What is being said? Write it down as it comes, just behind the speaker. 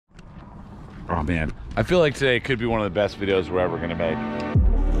Oh man, I feel like today could be one of the best videos we're ever gonna make.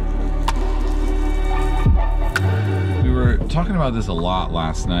 We were talking about this a lot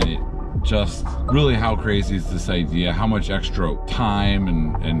last night. Just really how crazy is this idea? How much extra time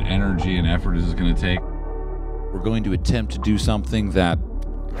and energy and effort is this gonna take? We're going to attempt to do something that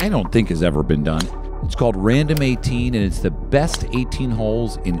I don't think has ever been done. It's called Random 18, and it's the best 18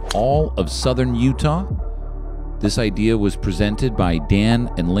 holes in all of southern Utah. This idea was presented by Dan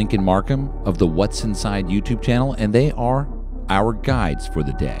and Lincoln Markham of the What's Inside YouTube channel, and they are our guides for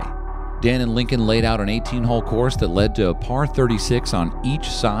the day. Dan and Lincoln laid out an 18-hole course that led to a par 36 on each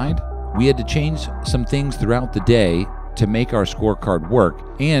side. We had to change some things throughout the day to make our scorecard work,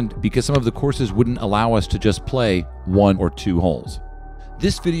 and because some of the courses wouldn't allow us to just play 1 or 2 holes.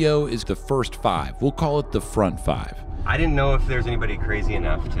 This video is the first 5. We'll call it the front 5. I didn't know if there's anybody crazy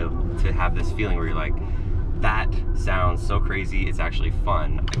enough to have this feeling where you're like, that sounds so crazy, it's actually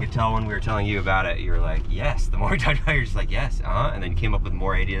fun. I could tell when we were telling you about it, you were like, yes. The more we talked about it, you're just like, yes, and then you came up with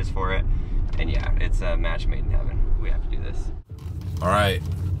more ideas for it. And yeah, it's a match made in heaven. We have to do this. All right,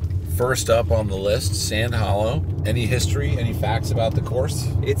 first up on the list, Sand Hollow. Any history, any facts about the course?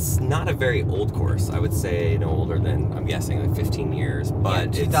 It's not a very old course. I would say no older than, I'm guessing, like 15 years.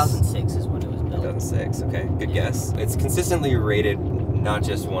 But yeah, 2006 is when it was built. 2006, okay, good guess. It's consistently rated not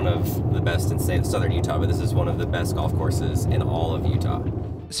just one of the best in southern Utah, but this is one of the best golf courses in all of Utah.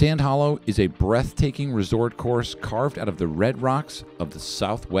 Sand Hollow is a breathtaking resort course carved out of the red rocks of the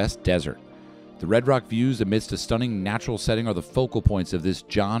Southwest Desert. The red rock views amidst a stunning natural setting are the focal points of this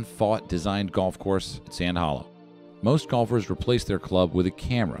John Faught-designed golf course at Sand Hollow. Most golfers replace their club with a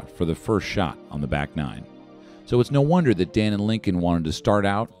camera for the first shot on the back 9. So it's no wonder that Dan and Lincoln wanted to start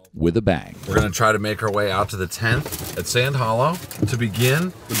out with a bang. We're gonna try to make our way out to the 10th at Sand Hollow to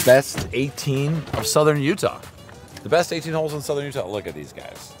begin the best 18 of southern Utah. The best 18 holes in southern Utah. Look at these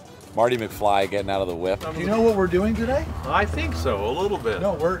guys. Marty McFly getting out of the whip. Do you know what we're doing today? I think so, a little bit.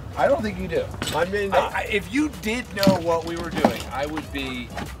 No, I don't think you do. I mean, if you did know what we were doing, I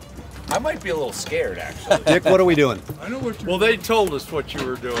might be a little scared, actually. Dick, what are we doing? I know what well, they told us what you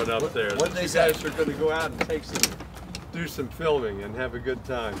were doing up there. What did they you say? guys are going to go out and do some filming and have a good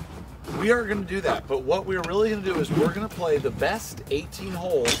time. We are going to do that, but what we're really going to do is we're going to play the best 18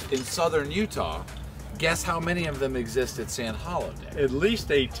 holes in southern Utah. Guess how many of them exist at Sand Hollow Day? At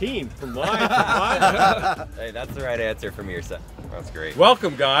least 18 from mine. Hey, that's the right answer from your set. That's great.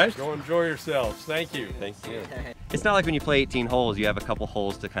 Welcome, guys. Go enjoy yourselves. Thank you. Thank you. It's not like when you play 18 holes, you have a couple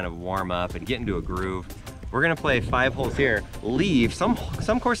holes to kind of warm up and get into a groove. We're gonna play 5 holes here, leave. Some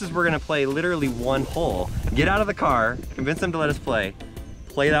courses we're gonna play literally 1 hole, get out of the car, convince them to let us play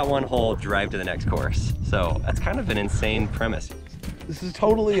that 1 hole, drive to the next course. So that's kind of an insane premise. This is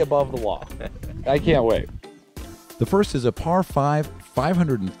totally above the law. I can't wait. The first is a par 5,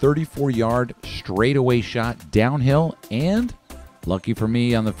 534-yard straightaway shot downhill and, lucky for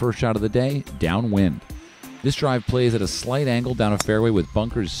me on the first shot of the day, downwind. This drive plays at a slight angle down a fairway with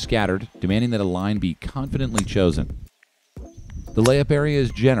bunkers scattered, demanding that a line be confidently chosen. The layup area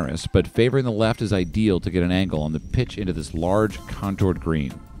is generous, but favoring the left is ideal to get an angle on the pitch into this large contoured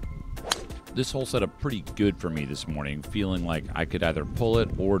green. This hole set up pretty good for me this morning, feeling like I could either pull it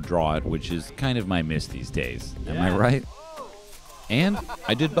or draw it, which is kind of my miss these days. Am I right? And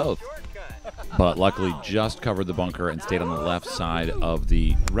I did both. But luckily just covered the bunker and stayed on the left side of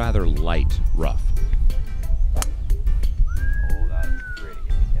the rather light rough. Oh, that is pretty.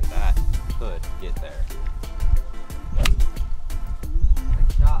 And that could get there.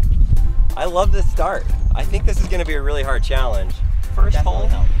 Great shot. I love this start. I think this is going to be a really hard challenge. First hole.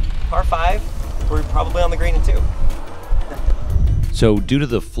 Par 5, we're probably on the green in 2. So due to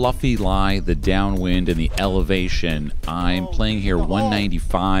the fluffy lie, the downwind, and the elevation, I'm playing here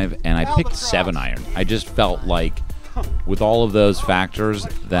 195, and I picked 7-iron. I just felt like, with all of those factors,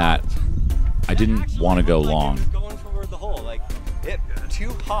 that I didn't want to go long. It was going toward the hole, like it 2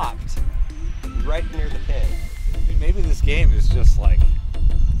 hopped right near the pin. Maybe this game is just like...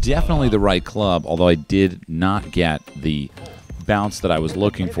 Definitely the right club, although I did not get the bounce that I was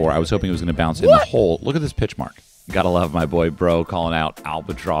looking for. I was hoping it was going to bounce in the hole. Look at this pitch mark. Gotta love my boy Bro calling out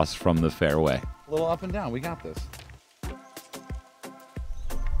albatross from the fairway. A little up and down. We got this.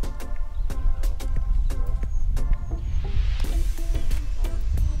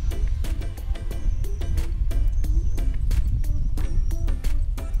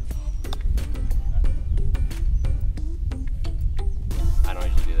 I don't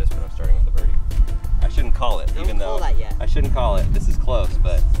usually do this, but I'm starting with the birdie. I shouldn't call it, even though that yet. I shouldn't call it. This is close,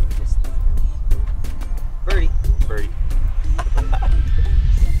 but Birdie. birdie.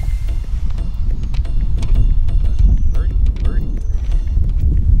 Birdie.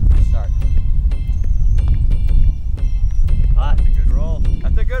 Start.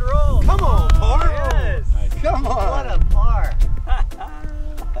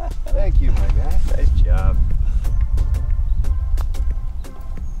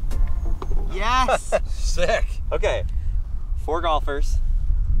 Yes! Sick. Okay, 4 golfers,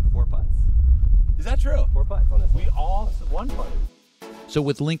 4 putts. Is that true? 4 putts on this one. We all one putt. So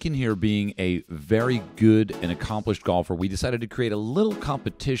with Lincoln here being a very good and accomplished golfer, we decided to create a little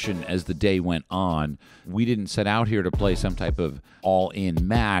competition as the day went on. We didn't set out here to play some type of all-in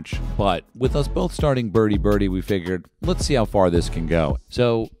match, but with us both starting birdie-birdie, we figured, let's see how far this can go.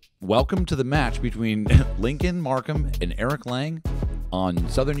 So welcome to the match between Lincoln Markham and Erik Lang on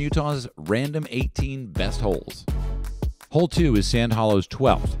Southern Utah's random 18 best holes. Hole 2 is Sand Hollow's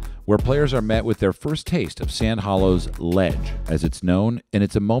 12th, where players are met with their first taste of Sand Hollow's ledge, as it's known, and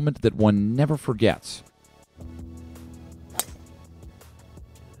it's a moment that one never forgets.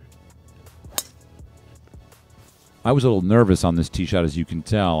 I was a little nervous on this tee shot, as you can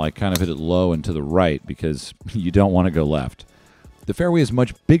tell. I kind of hit it low and to the right because you don't want to go left. The fairway is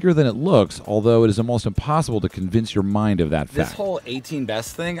much bigger than it looks, although it is almost impossible to convince your mind of that fact. This whole 18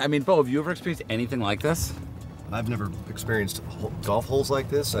 best thing, I mean, Bo, have you ever experienced anything like this? I've never experienced golf holes like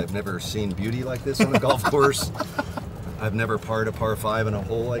this. I've never seen beauty like this on a golf course. I've never parred a par 5 in a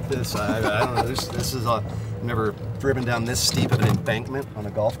hole like this. I don't know. This is never driven down this steep of an embankment on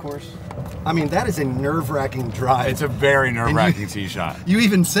a golf course. I mean, that is a nerve-wracking drive. It's a very nerve-wracking tee shot. You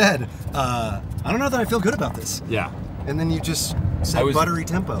even said, I don't know that I feel good about this. Yeah. And then you just said buttery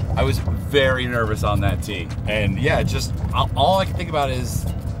tempo. I was very nervous on that tee. And yeah, just all I can think about is,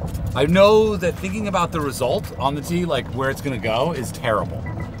 I know that thinking about the result on the tee, like where it's going to go, is terrible.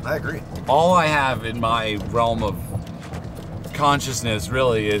 I agree. All I have in my realm of consciousness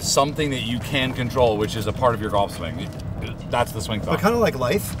really is something that you can control, which is a part of your golf swing. That's the swing thought. But kind of like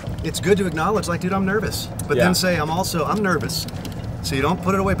life, it's good to acknowledge, like, dude, I'm nervous. But then say, I'm nervous. So you don't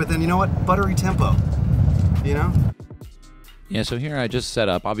put it away, but then you know what? Buttery tempo, you know? Yeah, so here I just set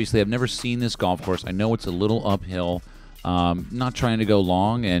up. Obviously, I've never seen this golf course. I know it's a little uphill. Not trying to go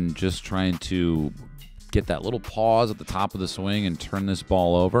long and just trying to get that little pause at the top of the swing and turn this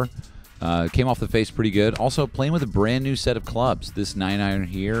ball over. Came off the face pretty good. Also playing with a brand new set of clubs. This 9-iron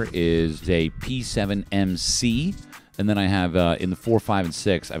here is a P7MC. And then I have in the 4, 5, and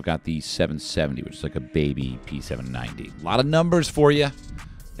 6, I've got the 770, which is like a baby P790. A lot of numbers for you.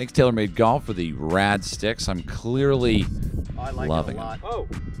 Thanks, TaylorMade Golf, for the rad sticks. I'm clearly loving it. Oh,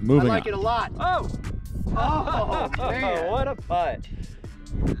 Moving I like on. it a lot. Oh, oh man, what a putt.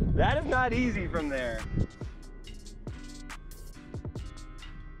 That is not easy from there.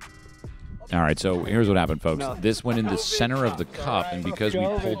 All right, so here's what happened, folks. This went in the center of the cup, and because we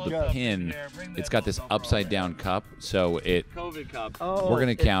pulled the pin, it's got this upside-down cup, so COVID cup. we're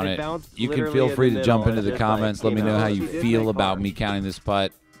going to count it. You can feel free to jump into the comments. Let me know how you feel about me counting this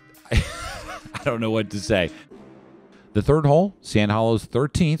putt. I don't know what to say. The third hole, Sand Hollow's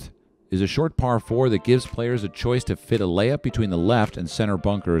 13th, is a short par 4 that gives players a choice to fit a layup between the left and center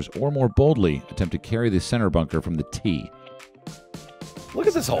bunkers, or more boldly, attempt to carry the center bunker from the tee. Look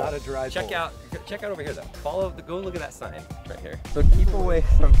at this hole. Not a dry Check out over here though. Go look at that sign right here. So keep away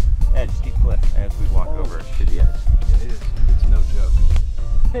from edge, steep cliff as we walk over to the edge. It's no joke.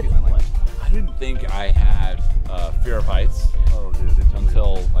 I didn't think I had fear of heights. Oh, dude, it's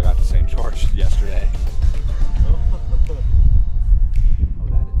Until I got to St. George yesterday.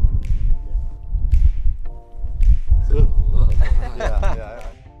 yeah.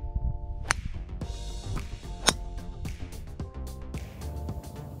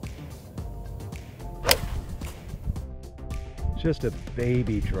 Just a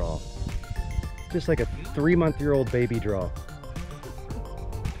baby draw. Just like a 3-month-old baby draw.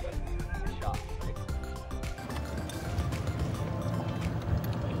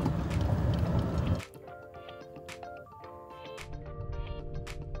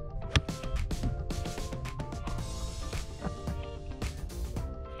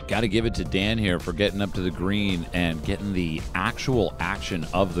 Got to give it to Dan here for getting up to the green and getting the actual action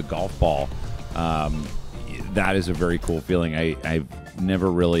of the golf ball. That is a very cool feeling. I've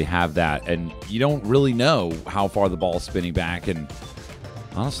never really have that, and you don't really know how far the ball's spinning back. And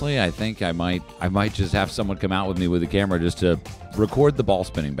honestly, I think I might just have someone come out with me with a camera just to record the ball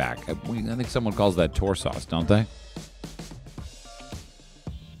spinning back. I think someone calls that tour sauce, don't they?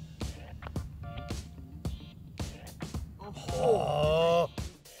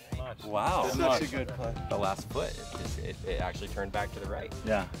 Wow. Such a good putt. The last foot, it actually turned back to the right.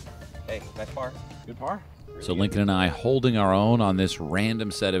 Yeah. Hey, nice par. Good par. So Lincoln and I holding our own on this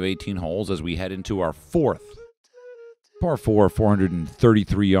random set of 18 holes as we head into our fourth. Par 4,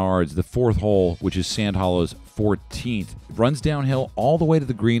 433 yards. The fourth hole, which is Sand Hollow's 14th, runs downhill all the way to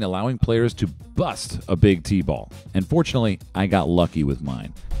the green, allowing players to bust a big tee ball. And fortunately, I got lucky with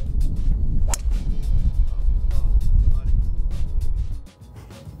mine.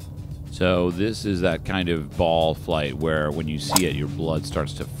 So this is that kind of ball flight where when you see it, your blood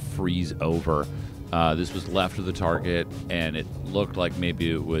starts to freeze over. This was left of the target, and it looked like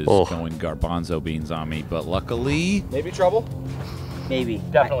maybe it was going garbanzo beans on me, but luckily... Maybe trouble? Maybe.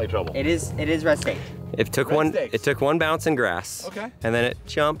 Definitely trouble. It is red stake. It took one bounce in grass. Okay. And then it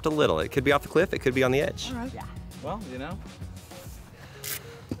jumped a little. It could be off the cliff, it could be on the edge. All right. Yeah. Well, you know.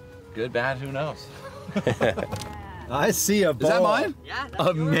 Good, bad, who knows? I see a ball. Is that mine? Yeah, that's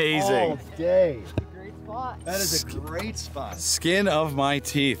Amazing. All day. great spot. That is a great spot. Skin of my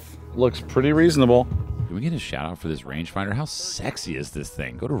teeth. Looks pretty reasonable. Can we get a shout out for this rangefinder? How sexy is this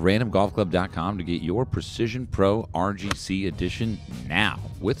thing? Go to randomgolfclub.com to get your Precision Pro RGC edition now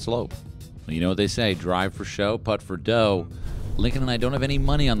with slope. Well, you know what they say, drive for show, putt for dough. Lincoln and I don't have any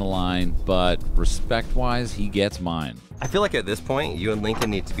money on the line, but respect-wise, he gets mine. I feel like at this point, you and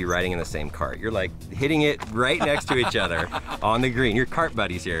Lincoln need to be riding in the same cart. You're like hitting it right next to each other on the green. You're cart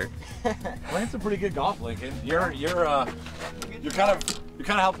buddies here. Playing some pretty good golf, Lincoln. You're kind of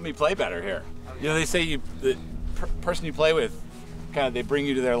helping me play better here. You know, they say the person you play with, kind of they bring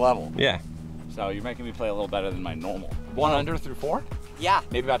you to their level. Yeah. So you're making me play a little better than my normal. 1 under through 4? Yeah.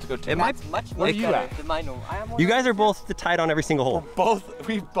 Maybe about to go 2. Much Where are you better at? than my normal. I am You guys are both tied on every single hole.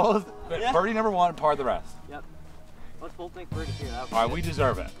 We both, birdie number 1, par the rest. Yep. Let's both make birdie here. All right, we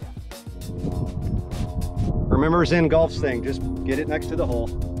deserve it. Remember Zen Golf's thing, just get it next to the hole.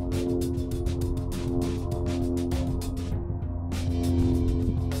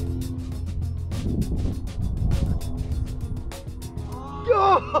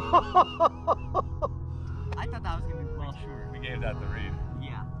 I thought that was gonna be well short. We gave that the read.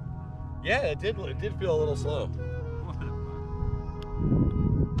 Yeah. Yeah, it did feel a little slow.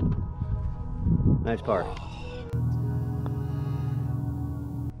 Nice par.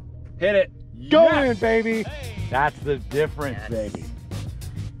 Hit it. Go Yes! in, baby. That's the difference, Yes. baby.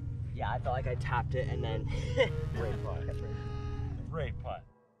 Yeah, I felt like I tapped it and then. Great putt. Great putt.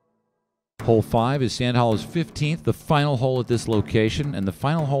 Hole 5 is Sand Hollow's 15th, the final hole at this location, and the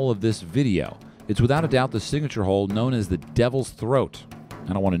final hole of this video. It's without a doubt the signature hole known as the Devil's Throat.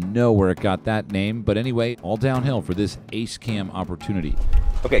 I don't want to know where it got that name, but anyway, all downhill for this ace cam opportunity.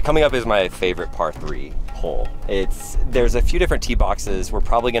 Okay, coming up is my favorite par 3 hole. There's a few different tee boxes. We're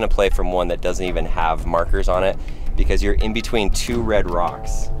probably gonna play from one that doesn't even have markers on it because you're in between 2 red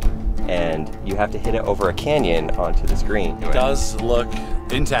rocks and you have to hit it over a canyon onto this green. It does look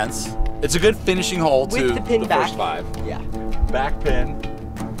intense. It's a good finishing hole With to the pin back. first 5. Yeah. Back pin.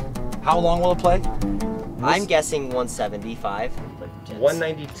 How long will it play? I'm guessing 175. But just...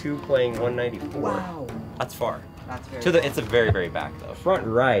 192 playing 194. Wow. That's far. That's very. It's a very, very back though. Front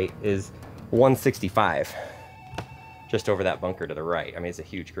right is 165. Just over that bunker to the right. I mean, it's a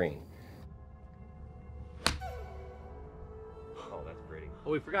huge green. Oh, that's pretty. Oh,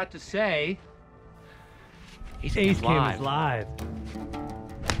 we forgot to say. Ace Cam is live.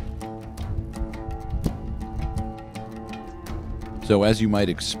 So as you might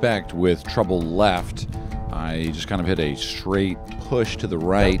expect with trouble left, I just kind of hit a straight push to the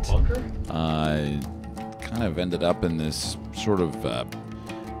right. Kind of ended up in this sort of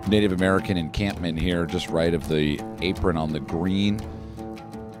Native American encampment here, just right of the apron on the green.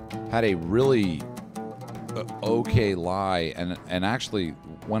 Had a really okay lie, and actually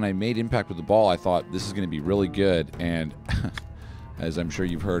when I made impact with the ball, I thought this is going to be really good, and as I'm sure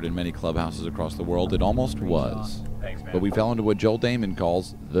you've heard in many clubhouses across the world, it almost was. Thanks, man. But we fell into what Joel Damon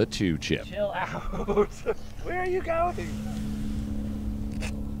calls the 2-chip. Chill out. Where are you going?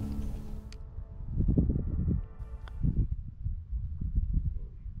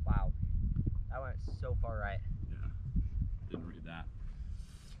 Wow. That went so far right. Yeah. Didn't read that.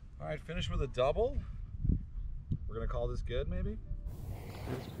 All right, finish with a double. We're gonna call this good, maybe?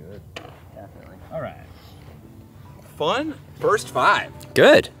 That's good. Definitely. All right. Fun first 5.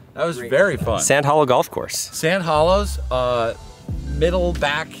 Good. That was very fun. Sand Hollow Golf Course. Sand Hollows, middle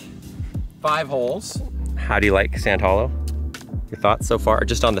back 5 holes. How do you like Sand Hollow? Your thoughts so far?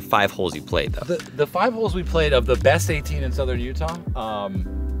 Just on the 5 holes you played though. The 5 holes we played of the best 18 in Southern Utah,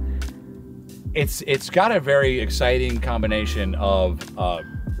 it's got a very exciting combination of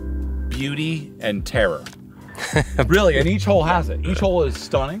beauty and terror. Really, and each hole has it. Each hole is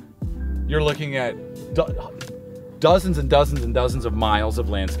stunning. You're looking at dozens and dozens and dozens of miles of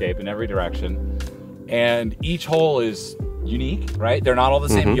landscape in every direction, and each hole is unique, right? They're not all the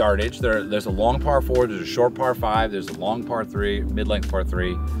same yardage. There's a long par 4, there's a short par 5, there's a long par 3, mid-length par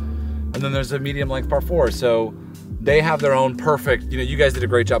 3, and then there's a medium-length par 4. So they have their own perfect, you guys did a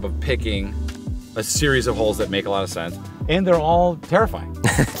great job of picking a series of holes that make a lot of sense, and they're all terrifying.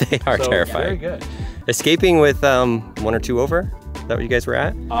 They are terrifying. Very good. Escaping with 1 or 2 over? Is that what you guys were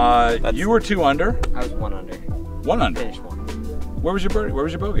at? You were 2 under. I was 1 under. 1 under. Finished 1. Where was your birdie? Where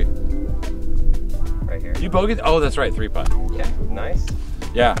was your bogey? Right here. You bogeyed? Oh, that's right, 3 putt. Yeah, nice.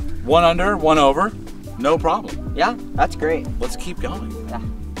 Yeah, 1 under, 1 over, no problem. Yeah, that's great. Let's keep going. Yeah.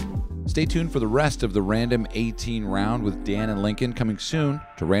 Stay tuned for the rest of the Random 18 round with Dan and Lincoln coming soon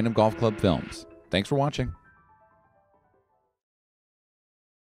to Random Golf Club Films. Thanks for watching.